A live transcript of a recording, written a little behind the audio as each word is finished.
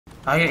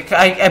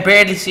I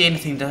barely see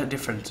anything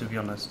different, to be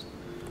honest.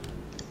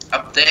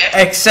 Up there?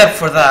 Except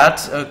for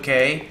that,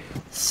 okay.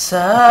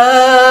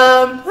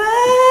 Somewhere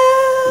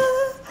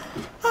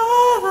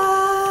over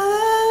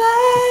the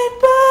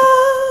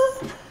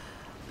rainbow.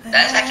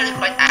 That's actually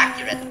quite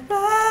accurate.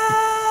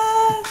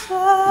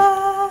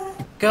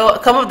 Go,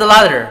 come up the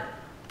ladder.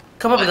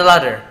 Come up the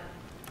ladder.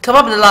 Come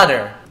up the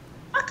ladder. Oh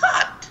my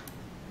god.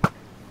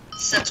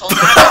 Since all that.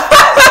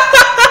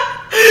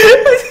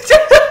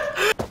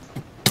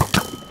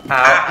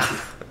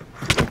 Ow.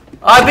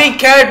 I'm being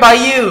carried by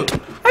you.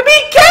 I'm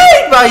being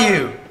carried by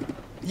you.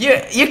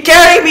 You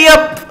carry me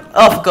up.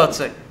 Oh, for God's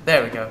sake.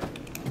 There we go.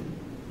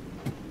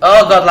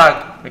 Oh, God,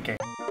 lag. Okay.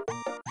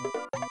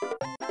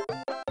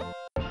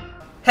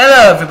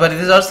 Hello, everybody.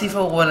 This is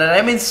RC41, and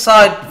I'm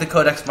inside the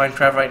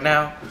TheCodexMinecraft right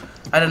now.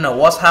 I don't know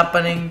what's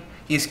happening.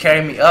 He's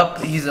carrying me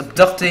up. He's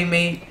abducting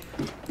me.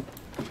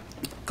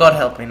 God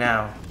help me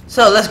now.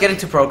 So let's get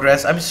into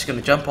progress. I'm just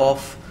gonna jump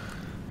off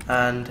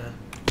and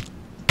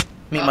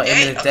meet my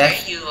imminent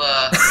death.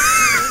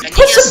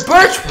 Put some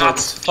birch wood.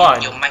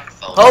 Fine. Your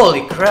microphone.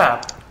 Holy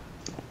crap!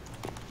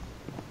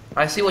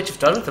 I see what you've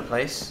done with the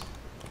place.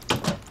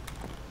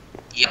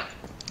 Yep.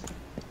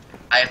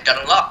 I have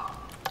done a lot.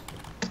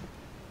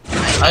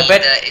 I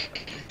bet the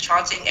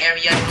charging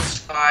area looks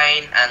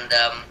fine, and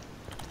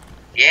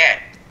yeah.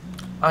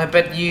 I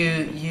bet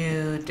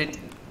you did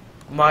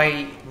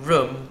my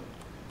room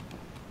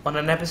on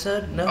an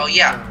episode. No. Oh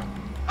yeah.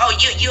 Oh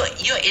you're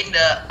in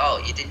the. Oh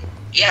you didn't.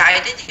 Yeah, I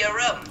did your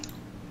room.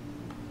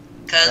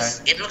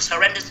 Cause it looks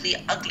horrendously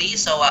ugly,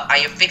 so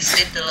I fixed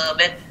it a little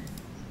bit.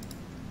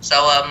 So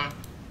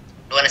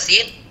you wanna see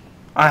it?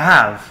 I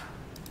have.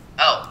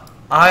 Oh.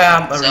 I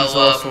am a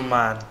resourceful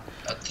man.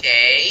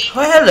 Okay.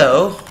 Oh,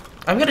 hello.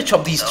 I'm gonna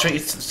chop these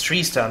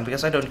trees down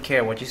because I don't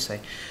care what you say.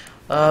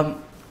 Wow.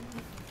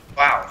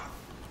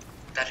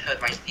 That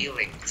hurt my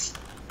feelings.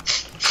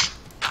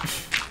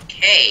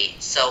 Okay,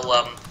 so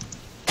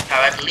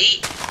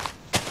apparently.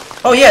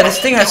 Oh yeah, this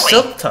thing has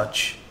silk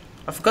touch.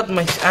 I forgot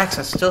my axe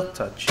has silk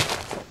touch.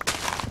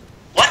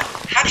 What?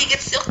 How do you get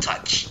silk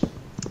touch?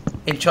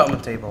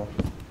 Enchantment table.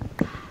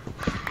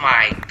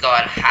 My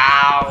god,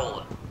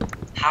 how?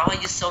 How are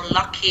you so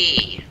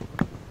lucky?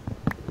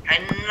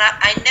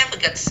 I never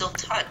get silk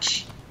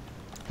touch.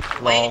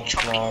 Why are you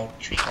chopping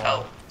tree?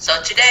 Oh.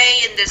 So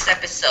today in this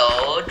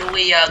episode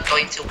we are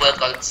going to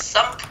work on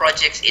some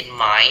projects in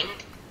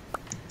mind,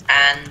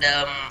 and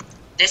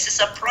this is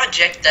a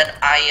project that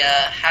I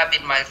have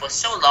in mind for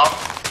so long,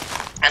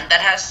 and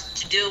that has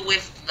to do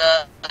with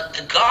the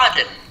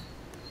garden.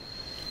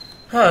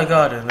 Oh,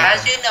 garden. Okay.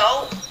 As you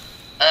know,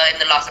 in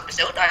the last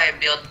episode I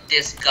built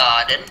this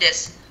garden,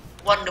 this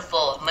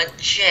wonderful,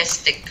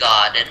 majestic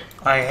garden.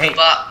 I hate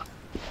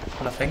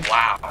nothing.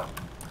 Wow.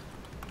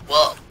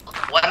 Well,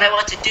 what I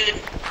want to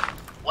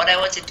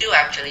do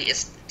actually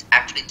is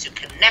actually to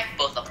connect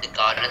both of the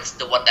gardens,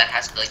 the one that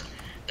has like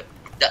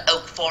the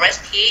oak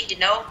forest here, you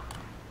know,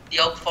 the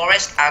oak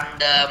forest, and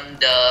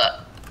the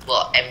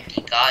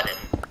empty garden.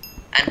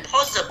 And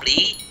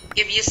possibly,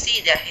 if you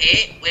see that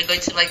here, we're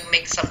going to like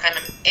make some kind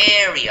of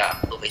area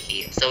over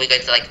here. So we're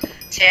going to like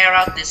tear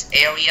out this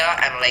area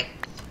and like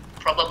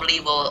probably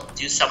we'll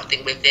do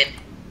something with it.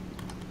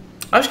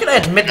 I'm just gonna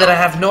admit that I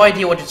have no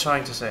idea what you're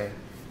trying to say.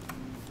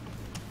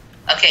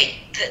 Okay,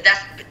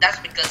 that's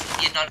because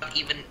you're not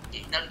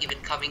even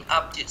coming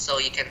up to, so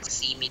you can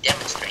see me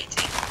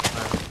demonstrating.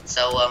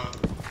 So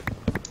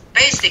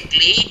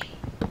basically,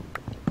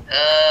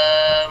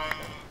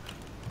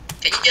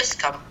 can you just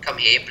come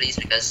here, please?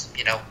 Because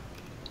you know.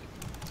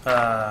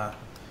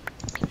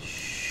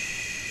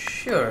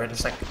 Sure. In a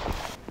second.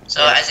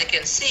 So as you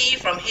can see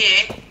from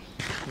here,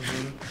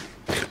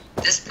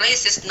 this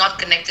place is not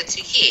connected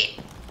to here,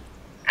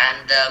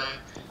 and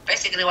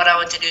basically what I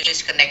want to do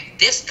is connect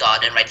this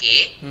garden right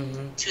here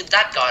to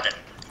that garden,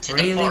 to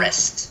the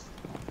forest.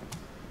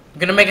 I'm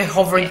gonna make a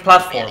hovering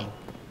platform. Really?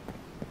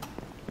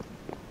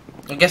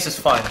 I guess it's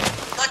fine.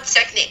 Not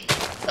technique.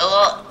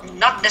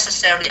 Not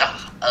necessarily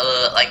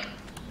like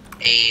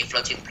a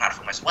floating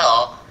platform as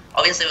well.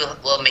 Obviously,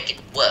 we'll make it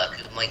work.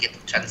 We'll make it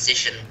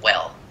transition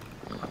well.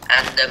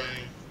 And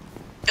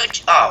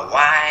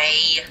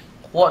why?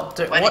 What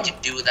dirt? Why did you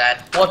do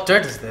that? What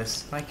dirt is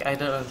this? Like, I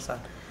don't understand.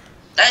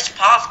 That's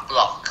path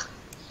block.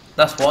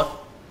 That's what?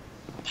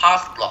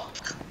 Path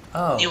block.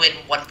 Oh. New in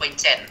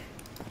 1.10.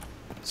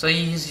 So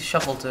you use your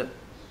shovel to.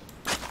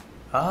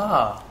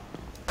 Ah.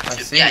 I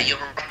see. Yeah, you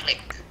right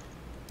click.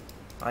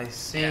 I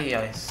see.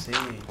 Yeah. I see.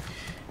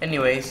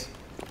 Anyways,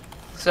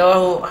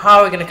 so how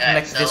are we gonna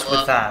connect this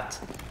with that?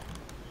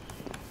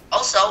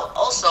 Also,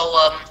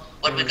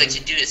 what we're going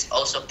to do is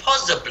also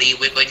possibly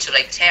we're going to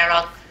like tear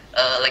out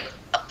like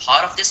a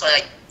part of this, or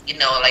like, you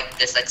know, like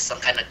there's like some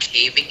kind of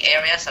caving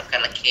area, some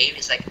kind of cave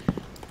is like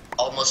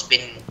almost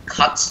been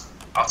cut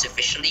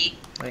artificially.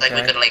 Okay. Like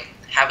we're gonna like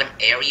have an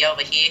area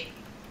over here,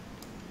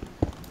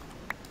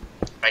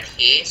 right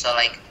here. So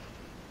like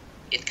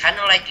it kind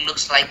of like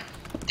looks like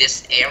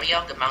this area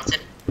of the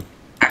mountain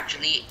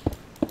actually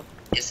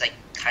is like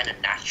kind of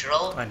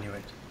natural. I knew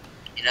it.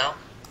 You know.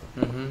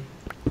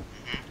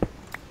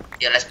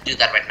 Yeah, let's do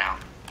that right now.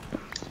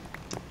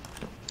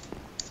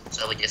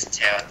 So we just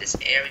tear out this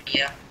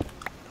area.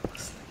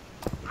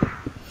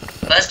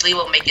 Firstly,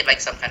 we'll make it like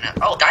some kind of...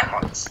 Oh,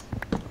 diamonds!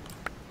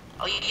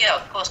 Oh yeah,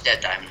 of course there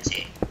are diamonds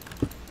here.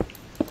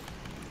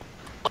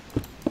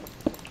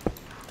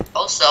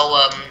 Also,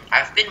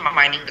 I've been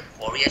mining the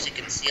quarry. As you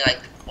can see,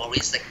 like the quarry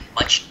is like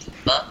much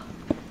deeper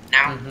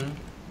now.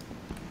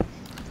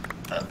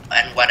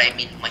 And what I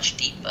mean much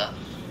deeper,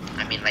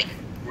 I mean like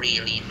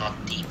really not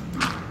deep.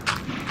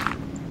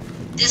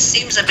 This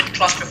seems a bit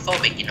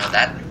claustrophobic, you know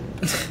that?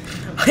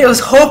 I was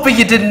hoping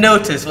you didn't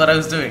notice what I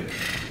was doing.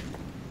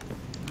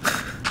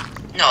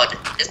 No,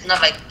 it's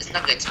not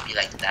going to be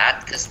like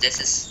that, because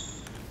this is...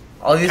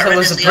 All you said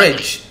was the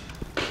bridge.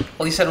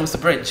 All you said was the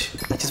bridge.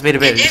 I just made a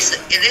bridge.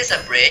 It is a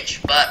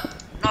bridge, but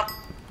not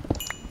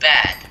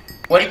bad.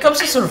 When it comes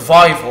to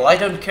survival, I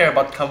don't care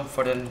about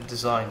comfort and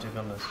design, to be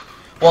honest.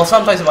 Well,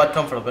 sometimes about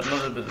comfort, but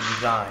not a bit of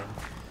design.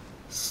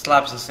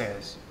 Slabs and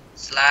stairs.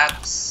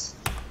 Slabs.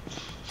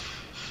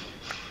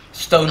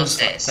 Stone No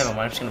stairs. stairs. Never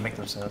mind, I'm just gonna make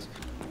them stairs.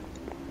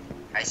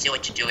 I see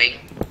what you're doing.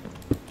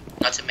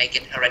 Not to make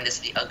it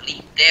horrendously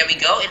ugly. There we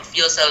go. It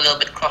feels a little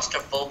bit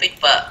claustrophobic,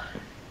 but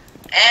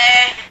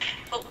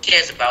who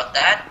cares about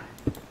that?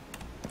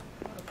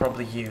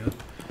 Probably you.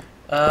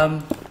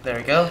 There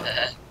we go.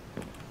 And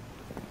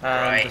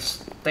right. the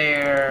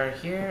stair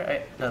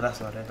here. No, that's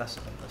not it. That's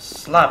the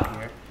slab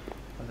here,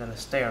 and then a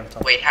stair on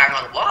top. Wait, hang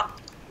on. What?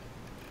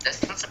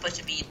 That's not supposed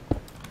to be.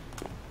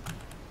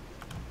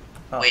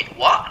 Oh. Wait,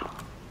 what?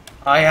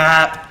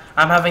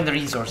 I'm having the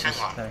resources.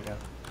 Hang on. There we go.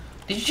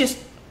 Did you just?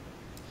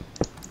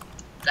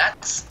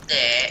 That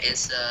stair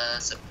is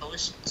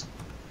supposed to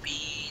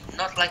be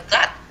not like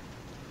that.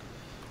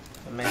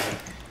 Amazing.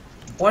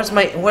 Where's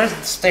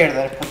the stair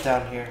that I put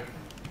down here?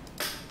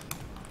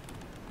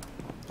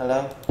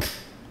 Hello?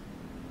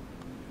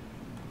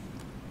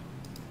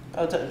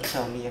 Oh, don't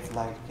tell me if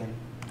lag again.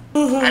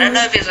 I don't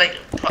know if it's like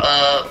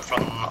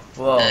from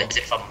Whoa. Is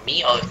it from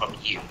me or from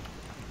you?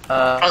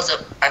 Uh,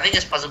 I think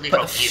it's possibly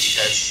from you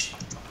because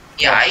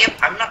yeah,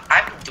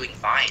 I'm doing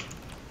fine.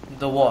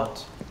 The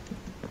what?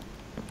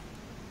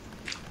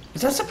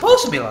 Is that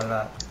supposed to be like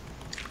that?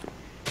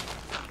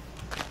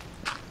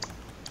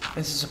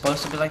 Is it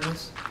supposed to be like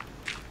this?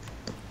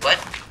 What?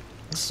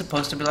 Is it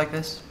supposed to be like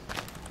this?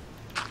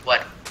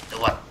 What? The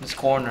what? This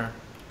corner.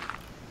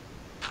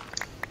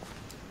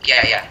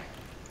 Yeah.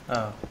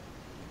 Oh.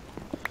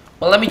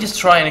 Well, let me just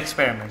try an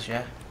experiment,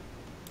 yeah?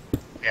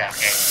 Yeah,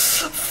 okay.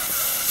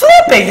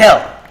 Flipping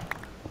hell!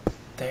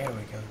 There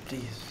we go,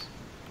 Jesus.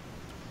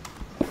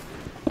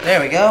 There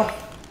we go.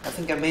 I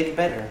think I made it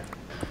better.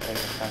 There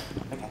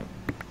we go. Okay.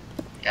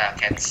 Yeah, I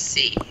can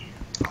see.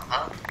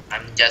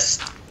 I'm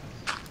just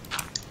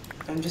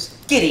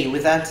giddy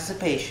with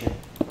anticipation.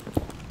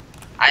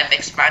 I've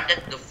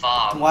expanded the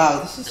farm.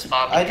 Wow, this is.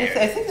 farming I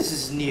area. think this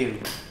is new.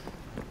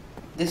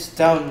 This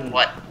down.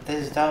 What?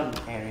 This down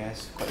area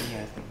is quite new,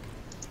 I think.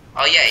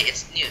 Oh yeah,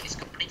 it's new. It's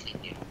completely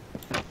new.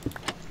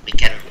 We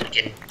can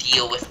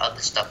deal with other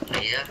stuff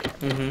later.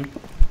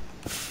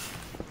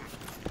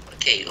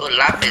 Okay. Oh,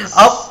 lapis.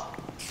 Oh.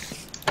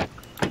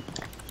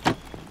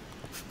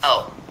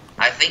 Oh,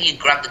 I think you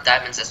grabbed the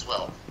diamonds as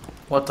well.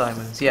 What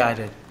diamonds? Yeah, I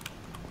did.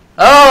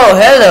 Oh,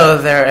 hello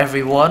there,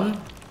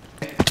 everyone.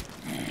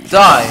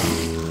 Die.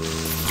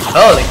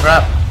 Holy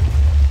crap.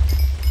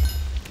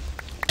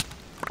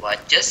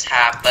 What just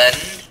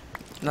happened?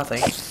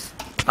 Nothing.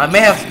 I may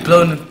have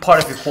blown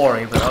part of your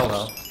quarry, but oh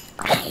well.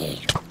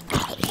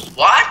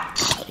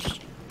 What?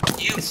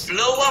 You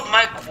blew up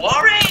my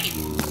quarry?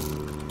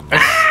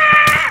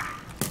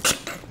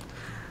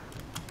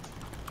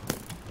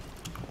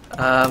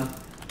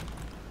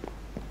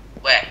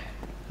 Where?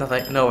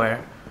 Nothing.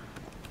 Nowhere.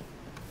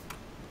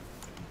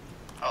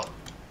 Oh.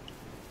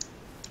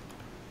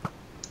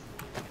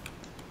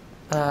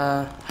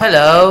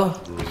 Hello.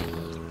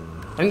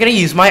 I'm gonna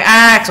use my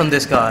axe on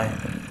this guy.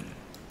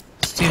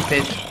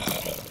 Stupid.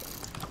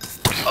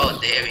 Oh,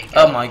 there we go.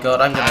 Oh my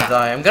god, I'm gonna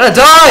die. I'm gonna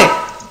die!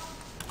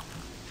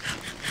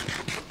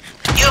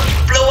 You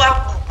blew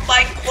up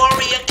my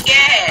quarry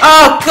again!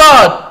 Oh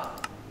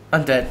god!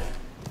 I'm dead.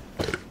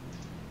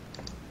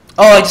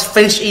 Oh, I just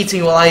finished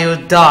eating while I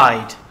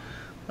died.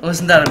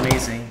 Wasn't that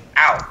amazing?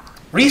 Ow.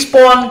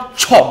 Respawn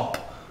chomp.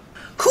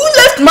 Who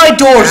left my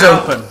doors Ow.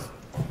 open?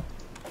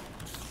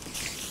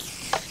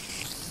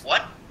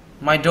 What?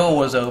 My door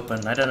was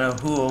open. I don't know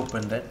who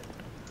opened it.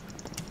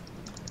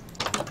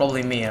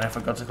 Probably me, and I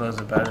forgot to close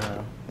it, but I don't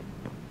know.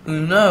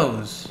 Who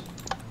knows?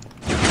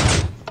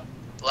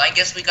 Well, I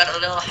guess we got a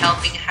little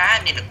helping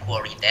hand in the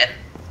quarry then.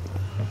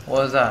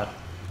 What was that?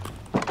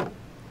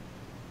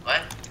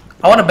 What?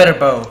 I want a better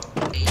bow.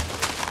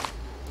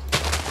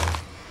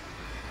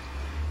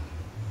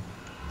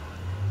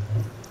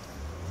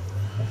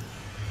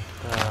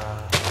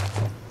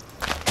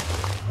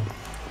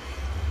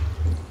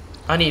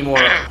 I need more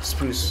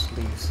spruce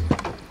leaves.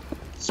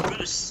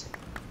 Spruce.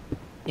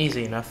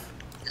 Easy enough.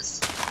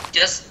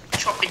 Just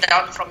chop it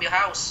down from your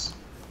house.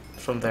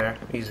 From there,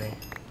 easy.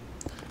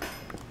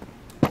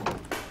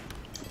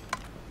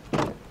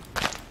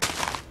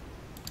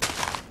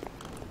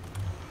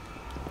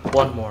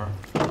 one more.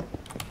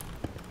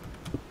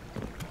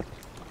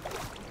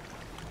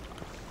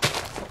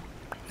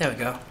 There we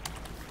go.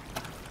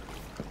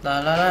 La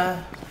la la.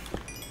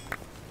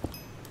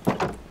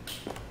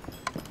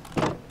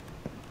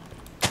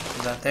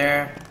 Is that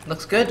there?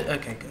 Looks good?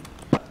 Okay,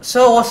 good.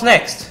 So what's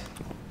next?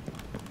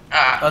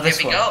 Here this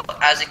we one. go.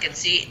 As you can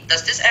see,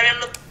 does this area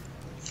look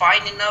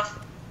fine enough?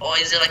 Or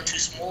is it like too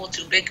small,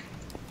 too big?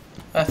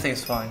 I think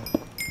it's fine.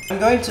 I'm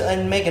going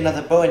to make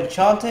another bow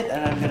enchanted,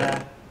 and I'm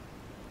gonna...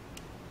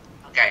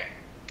 Okay.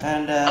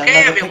 And okay,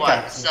 another everyone.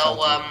 pickaxe So,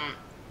 enchanted.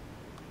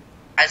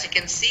 as you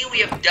can see, we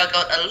have dug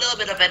out a little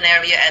bit of an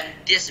area and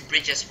this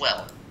bridge as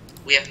well.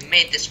 We have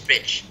made this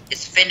bridge.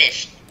 It's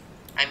finished.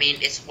 I mean,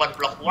 it's 1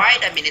 block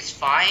wide. I mean, it's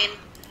fine.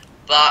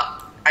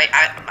 But,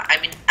 I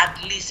mean,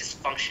 at least it's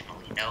functional,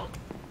 you know?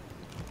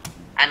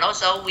 And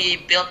also, we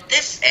built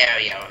this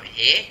area over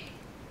here,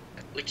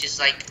 which is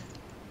like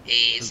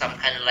some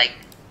kind of like,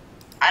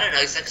 I don't know,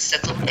 it's like a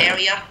settled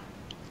area.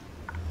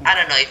 I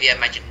don't know if you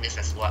imagine this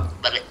as what,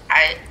 but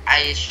I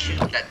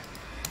assume that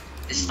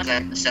this is like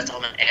a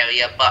settlement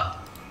area. But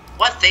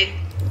one thing,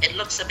 it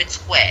looks a bit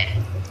square,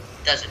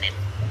 doesn't it?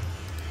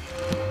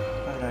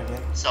 I have no idea.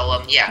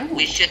 So yeah,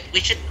 we should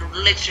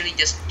literally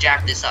just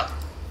jack this up.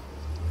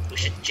 We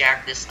should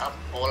jack this up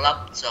all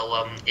up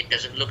so it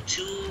doesn't look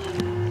too,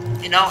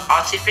 you know,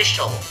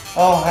 artificial.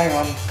 Oh, hang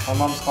on, my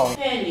mom's calling.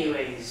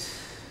 Anyways.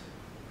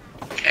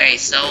 Okay,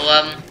 so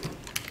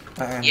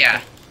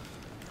yeah.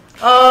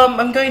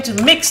 I'm going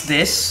to mix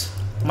this,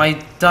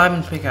 my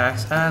diamond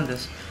pickaxe and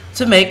this,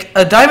 to make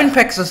a diamond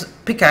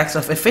pickaxe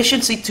of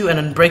efficiency 2 and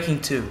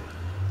unbreaking 2.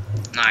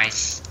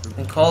 Nice.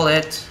 And call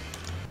it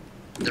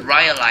The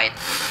Rhyolite.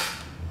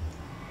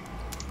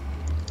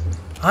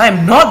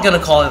 I'm not gonna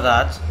call it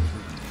that.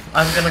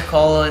 I'm gonna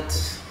call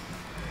it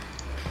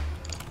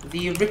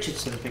the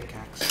Richardson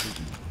pickaxe.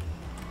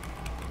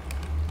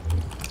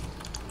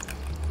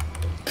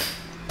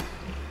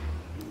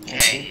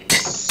 Okay,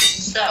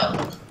 so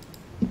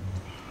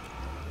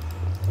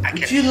I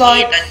Would can you see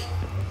like that.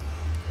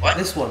 What?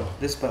 this one,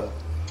 this bow?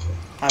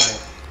 Have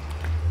it.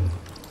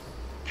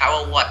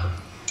 Power 1.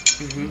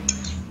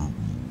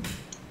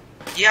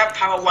 You have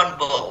power 1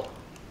 bow.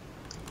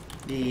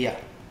 Yeah.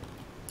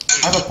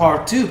 I have a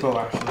power 2 bow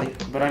actually,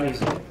 but I'm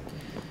using it.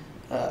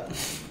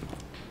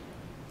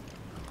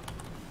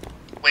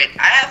 Wait,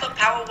 I have a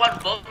power 1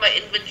 bow in my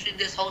inventory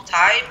this whole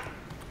time?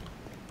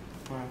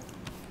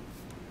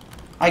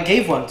 I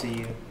gave one to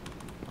you.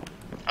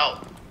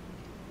 Oh.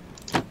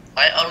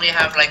 I only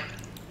have like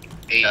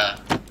a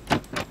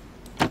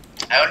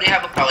I only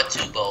have a power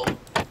 2 bow.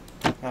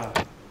 Oh.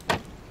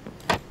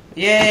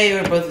 Yay,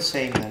 we're both the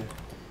same then.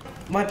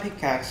 My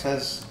pickaxe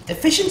has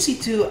efficiency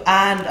 2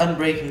 and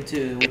unbreaking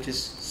 2, which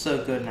is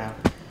so good now.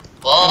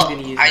 Well, I'm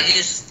gonna use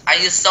I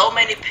use so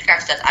many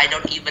pickaxes that I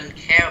don't even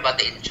care about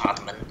the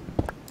enchantment.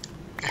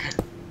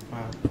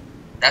 Wow.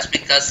 That's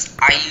because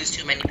I use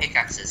too many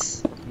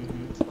pickaxes.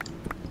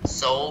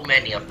 So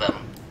many of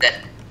them that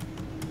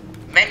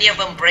many of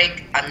them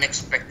break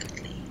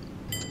unexpectedly.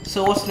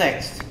 So what's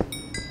next?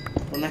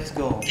 What next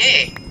goal?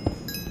 Okay.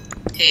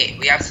 Okay,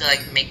 we have to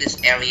like make this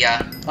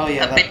area Oh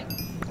yeah, a bit.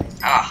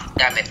 Ah,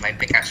 damn it, my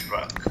pickaxe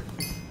broke.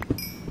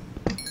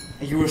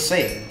 You were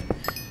saying.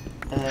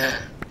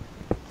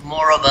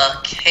 More of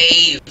a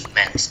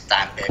caveman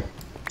standard.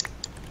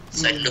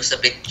 So it looks a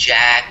bit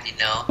jagged, you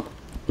know?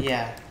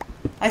 Yeah.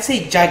 I'd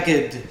say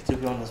jagged, to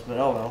be honest, but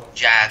oh well.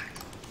 Jagged.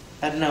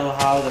 I don't know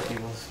how other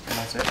people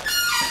pronounce it.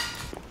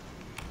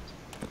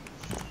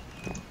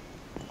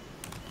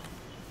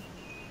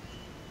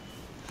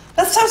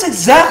 That sounds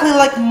exactly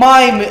like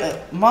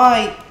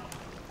my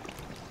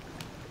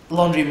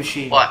laundry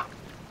machine. What?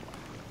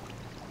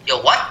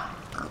 Yo, what?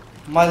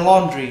 My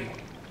laundry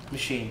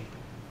machine.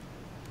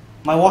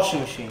 My washing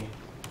machine.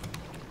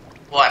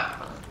 What?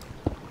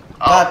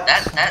 Oh,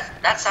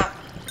 that's a.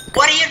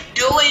 What are you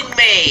doing,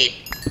 mate?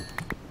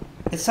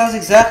 It sounds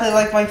exactly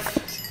like my.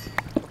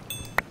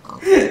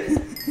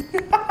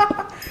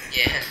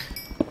 Yeah.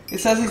 It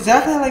sounds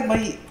exactly like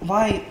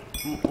my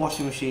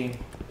washing machine.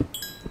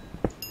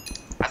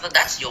 I thought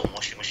that's your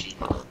washing machine.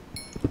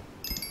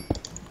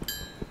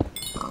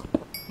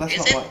 That's Is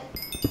not it? what.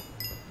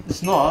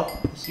 It's not.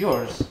 It's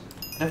yours.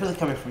 Definitely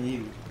coming from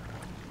you.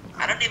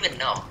 I don't even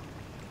know.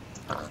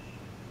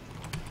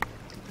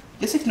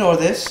 Just ignore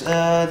this.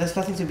 There's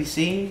nothing to be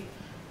seen.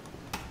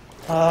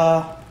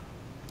 I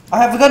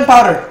have a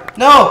gunpowder.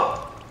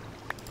 No.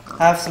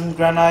 Have some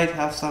granite.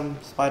 Have some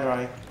spider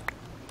eye.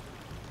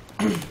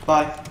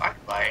 Bye.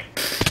 Bye.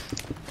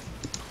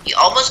 You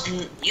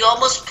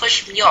almost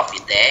pushed me off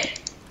you there.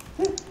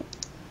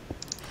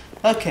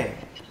 Okay.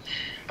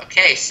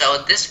 Okay,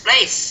 so this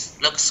place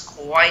looks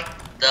quite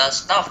the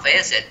stuff,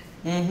 is it?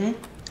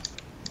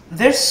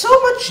 There's so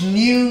much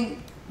new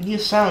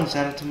sounds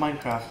added to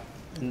Minecraft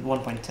in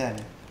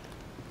 1.10.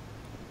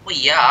 Well,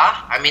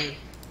 yeah. I mean,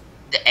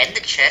 the ender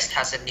chest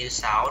has a new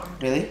sound.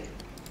 Really?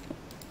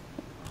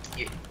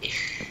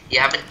 You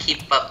haven't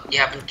kept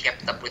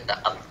up with the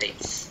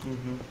updates.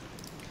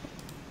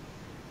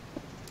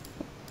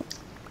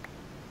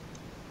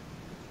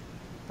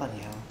 Bloody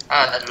hell.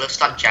 That looks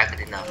not jagged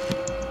enough.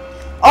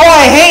 Oh,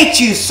 I hate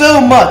you so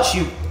much,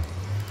 you...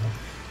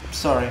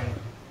 Sorry.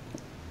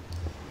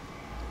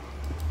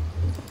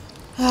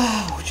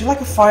 Would you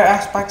like a fire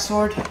axe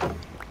sword?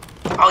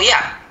 Oh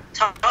yeah,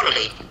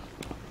 totally.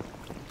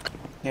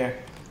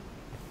 Here.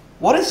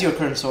 What is your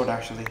current sword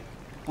actually?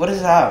 What does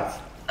it have?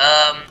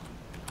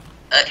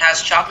 It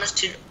has sharpness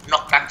 2,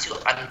 knockback 2,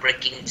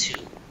 unbreaking 2.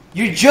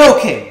 You're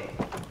joking!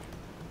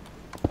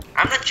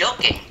 I'm not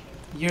joking.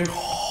 You're...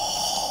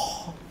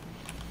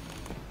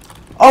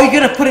 Oh, you're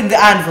gonna put in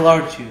the anvil,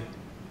 aren't you?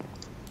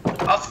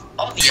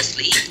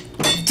 Obviously.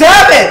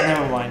 Damn it!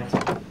 Never mind.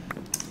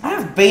 I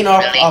have Bane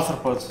Really?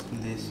 Arthropods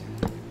in this.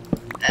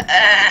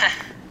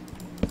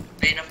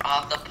 Bane of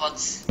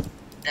Arthropods.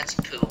 That's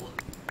poo.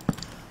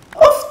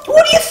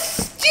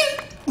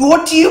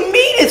 What do you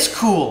mean it's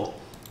cool?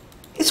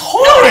 It's No,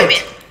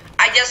 horrid!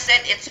 I just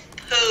said it's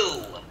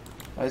poo.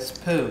 Oh, it's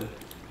poo.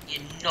 You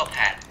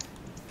knobhead.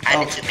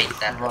 I need to make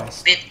that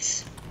a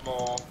bit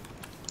more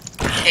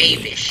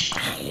cave-ish.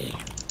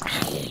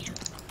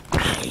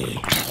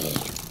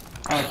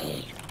 Oh.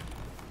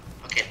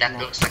 Okay, that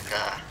looks like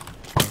a...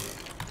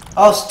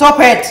 Oh, stop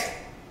it!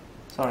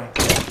 Sorry.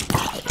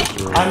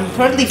 I'm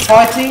currently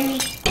fighting...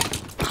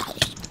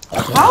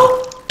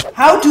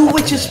 How do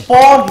witches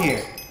spawn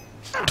here?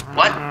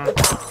 What?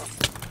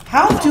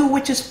 How do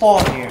witches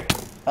spawn here?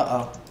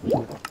 Uh-oh.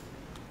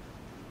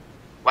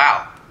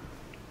 Wow.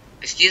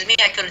 Excuse me,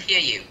 I couldn't hear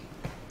you.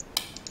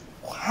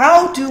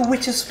 How do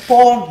witches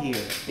spawn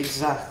here?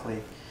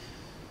 Exactly.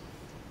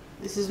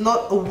 This is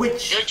not a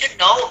witch. Did you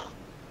know?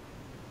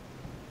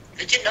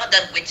 Did you know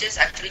that witches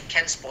actually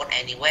can spawn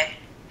anywhere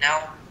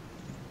now?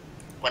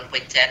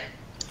 1.10.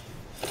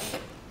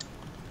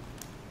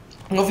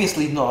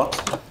 Obviously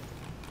not.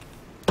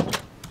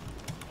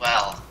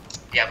 Well,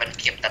 you haven't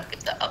kept up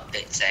with the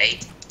updates, eh?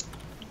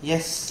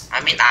 Yes.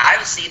 I mean,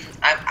 I've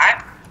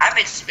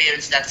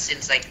experienced that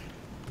since like,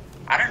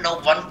 I don't know,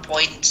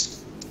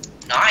 1.9,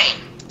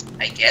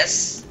 I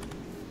guess.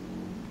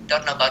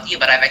 Don't know about you,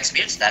 but I've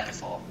experienced that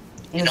before.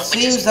 You know,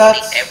 witches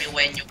spawning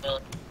everywhere in your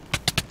world.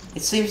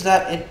 It seems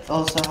that it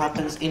also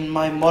happens in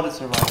my modded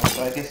survival,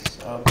 so I guess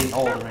being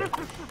older.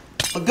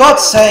 For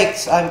God's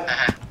sakes, I'm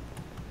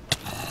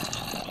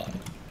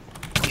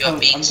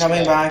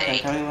coming back, I'm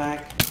coming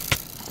back.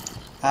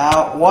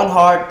 One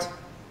heart.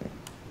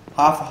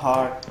 Half a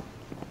heart.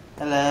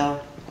 Hello.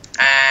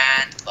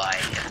 And bye.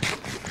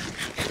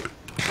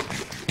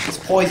 It's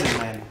poison,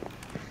 man.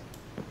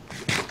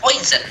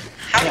 Poison?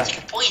 How Yeah. is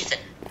it poison?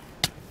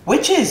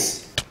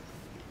 Witches!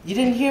 You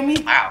didn't hear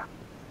me? Wow.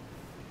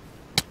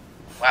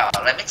 Wow,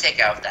 let me take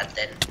care of that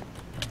then.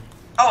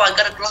 Oh, I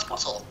got a glass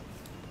bottle.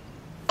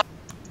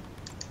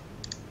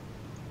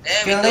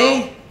 There we go.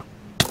 Really?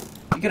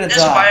 You're gonna This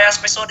die. fire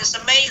aspect sword is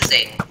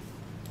amazing.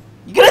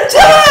 You're gonna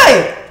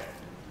die!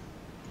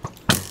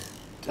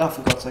 Oh,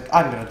 for God's sake,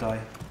 I'm gonna die.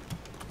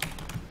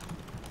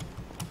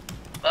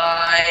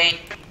 Bye.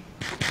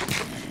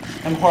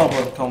 I'm horrible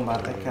at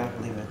combat, I can't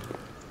believe it.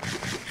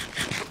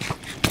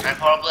 I'm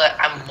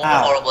more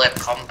horrible at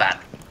combat.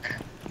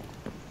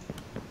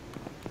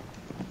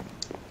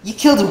 You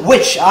killed a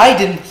witch, I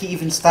didn't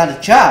even stand a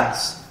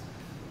chance.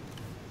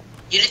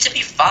 You need to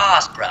be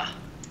fast, bruh.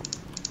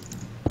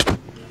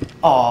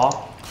 Aww.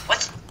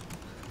 What?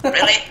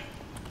 Really?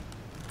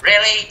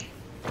 Really?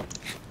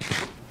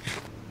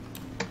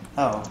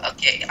 Oh.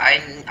 Okay,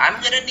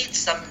 I'm gonna need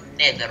some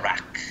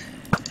netherrack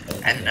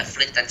and a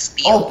flint and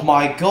steel. Oh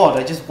my god,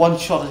 I just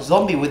one-shot a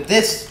zombie with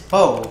this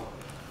bow.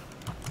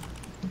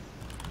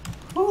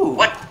 Ooh.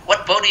 What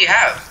bow do you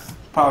have?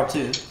 Power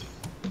 2.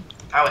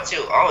 Power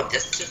 2. Oh,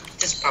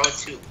 just power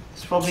 2.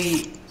 It's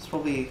probably,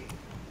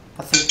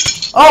 I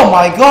think. Oh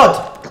my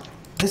god!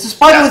 There's a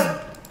spider with...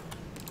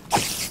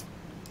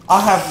 I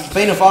have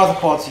Bane of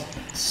Arthropods,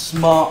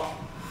 smart.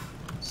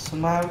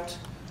 Smout.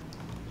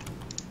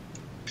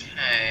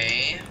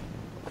 Okay.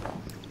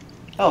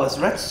 Oh, it's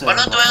redstone. What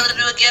do I want to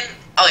do again?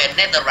 Oh yeah,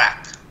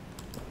 netherrack.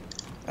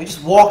 I'm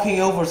just walking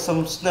over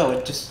some snow,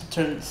 it just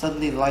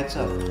suddenly lights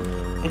up.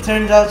 It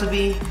turned out to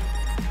be...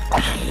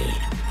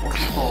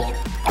 what's it called?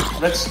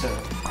 Redstone.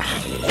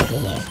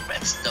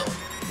 Redstone.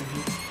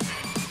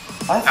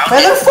 I have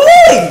feather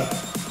falling!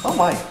 Oh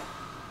my.